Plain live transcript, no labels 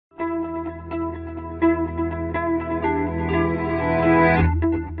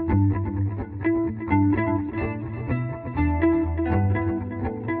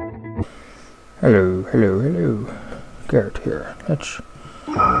Hello, hello, hello. Garrett here. Let's...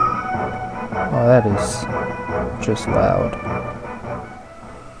 Oh, that is just loud.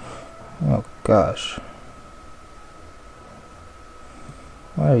 Oh, gosh.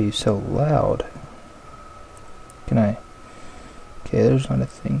 Why are you so loud? Can I... Okay, there's not a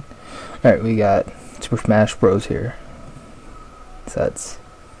thing. Alright, we got Super Smash Bros. Here. So let's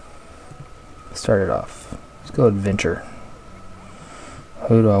start it off. Let's go adventure.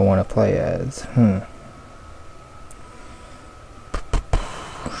 Who do I want to play as? Let's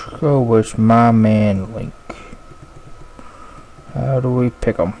go with my man Link. How do we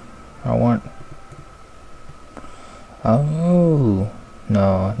pick him? I want... Oh...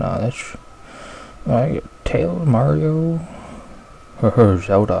 No, that's... I get Tails, Mario...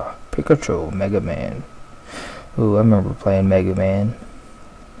 Zelda, Pikachu, Mega Man. Ooh, I remember playing Mega Man.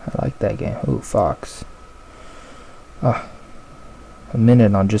 I like that game. Ooh, Fox. A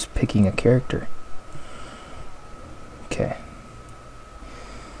minute on just picking a character. Okay.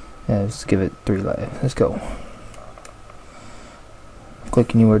 Yeah, let's give it 3 life. Let's go.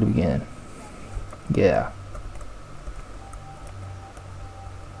 Click anywhere to begin. Yeah.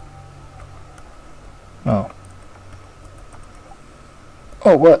 Oh.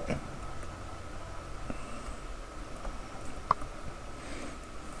 Oh, what?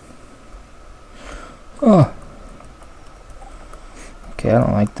 Oh. Okay, I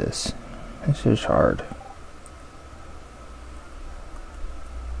don't like this. This is hard.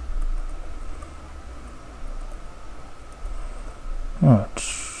 Oh,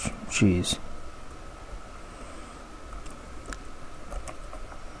 jeez.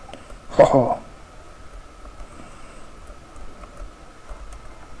 Oh.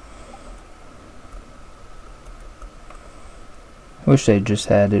 Wish they just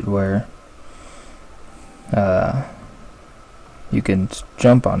had it where you can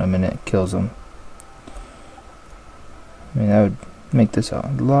jump on him and it kills him. I mean, that would make this a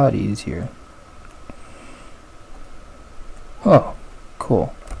lot easier. Oh,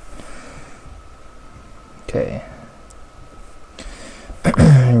 cool. Okay.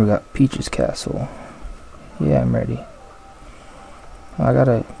 Here we got Peach's Castle. Yeah, I'm ready. Oh, I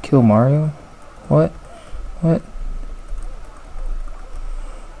gotta kill Mario? What? What?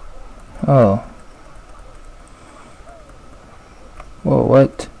 Oh. Whoa,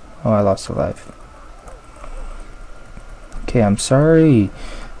 what? Oh, I lost a life. Okay, I'm sorry.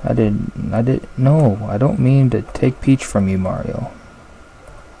 No, I don't mean to take Peach from you, Mario.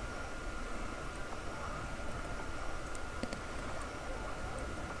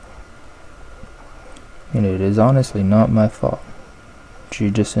 And it is honestly not my fault. She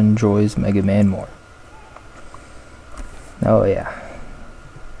just enjoys Mega Man more. Oh, yeah.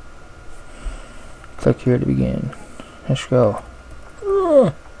 Click here to begin. Let's go.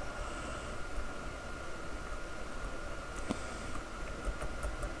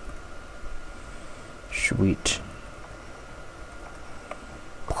 Sweet.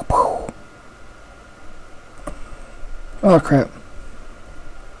 Oh, crap.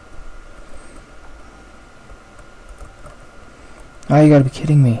 Oh, you gotta be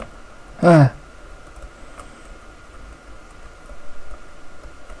kidding me. Ah.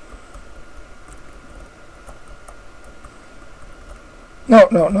 No.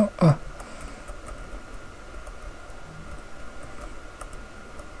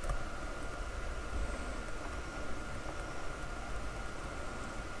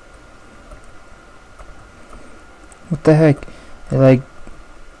 What the heck? It like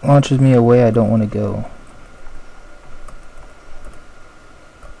launches me away I don't want to go.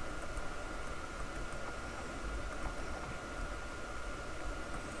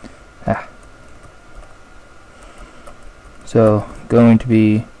 Ah. So, going to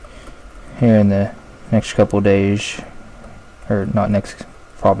be here in the next couple days, or not next,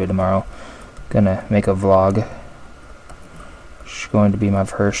 probably tomorrow, gonna make a vlog. It's going to be my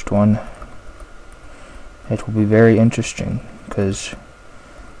first one. It will be very interesting because,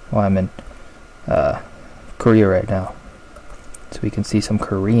 well, I'm in Korea right now, so we can see some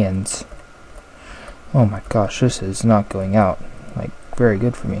Koreans. Oh my gosh, this is not going out like very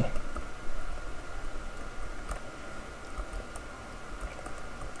good for me.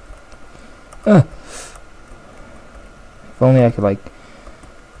 If only I could like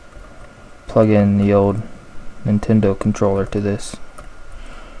plug in the old Nintendo controller to this.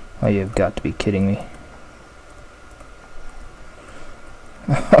 Oh, you've got to be kidding me.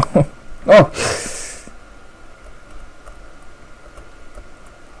 Oh!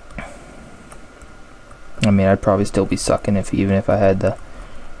 I mean, I'd probably still be sucking even if I had the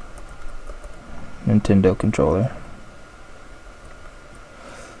Nintendo controller.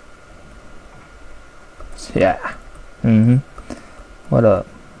 What up?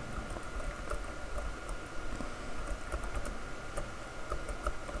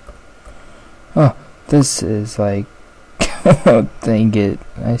 Oh, this is like... dang it.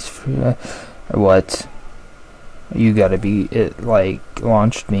 What? You gotta be... It, like,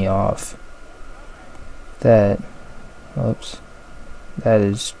 launched me off. That... Oops. That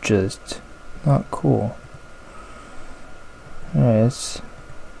is just... not cool. Alright, let's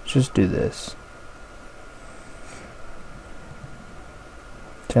just do this.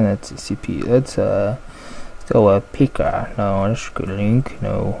 Turn that to CP. Let's go Pika. No, let's go Link.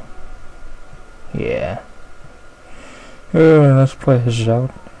 No. Yeah. Let's play this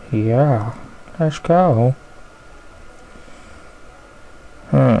out. Yeah. Let's go.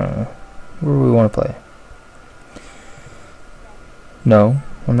 Where do we want to play? No,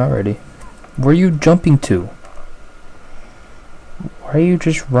 I'm not ready. Where are you jumping to? Why are you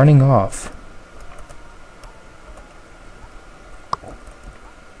just running off?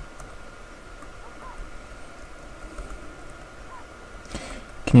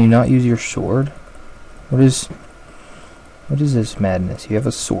 Can you not use your sword? What is this madness? You have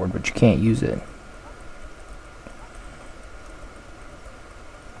a sword, but you can't use it.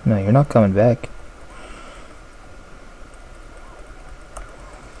 No, you're not coming back.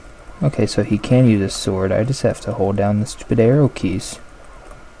 Okay, so he can use a sword. I just have to hold down the stupid arrow keys.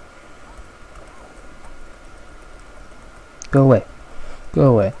 Go away.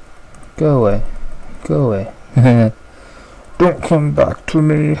 Go away. Go away. Go away. Don't come back to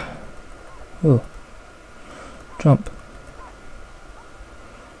me. Oh. Jump.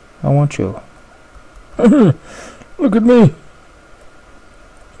 I want you. Look at me.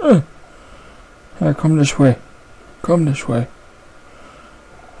 Hey, come this way. Come this way.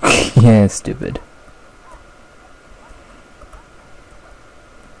 Yeah, stupid.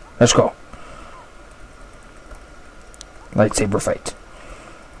 Let's go. Lightsaber fight.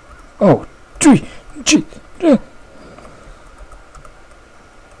 Oh, gee.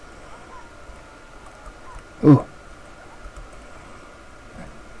 Ooh.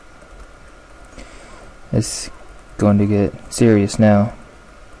 It's going to get serious now.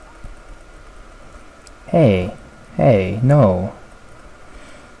 Hey, no.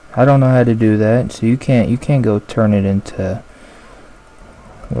 I don't know how to do that, so you can't go turn it into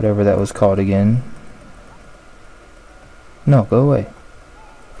whatever that was called again. No, go away.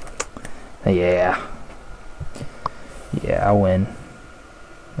 Yeah. Yeah, I win.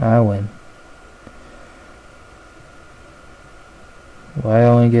 Why I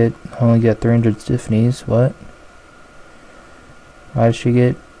only get 300 Tiffany's? What? Why did she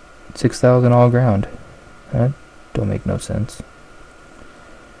get 6,000 all ground? That don't make no sense.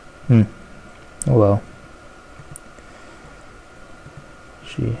 Oh well.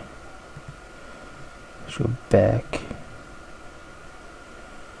 Let's go back.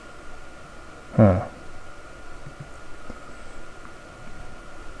 Huh.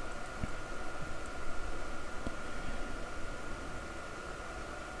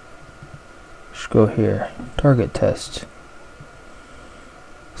 Let's go here. Target test.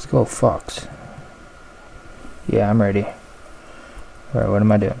 Let's go Fox. Yeah, I'm ready. Alright, what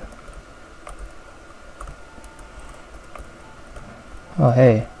am I doing? Oh,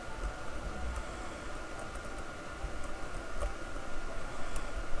 hey.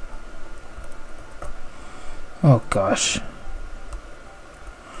 Oh, gosh.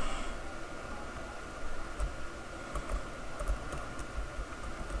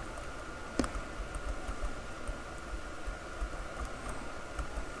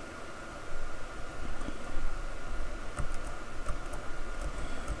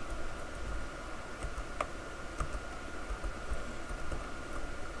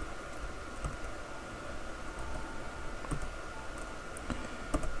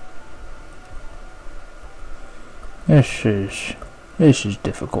 This is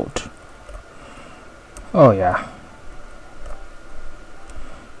difficult. Oh yeah.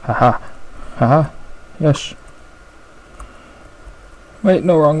 Haha. Haha. Yes. Wait,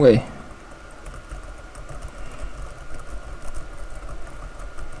 no, wrong way.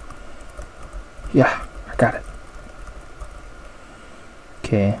 Yeah, I got it.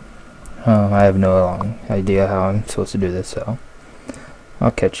 Okay. I have no idea how I'm supposed to do this, so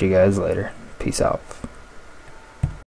I'll catch you guys later. Peace out.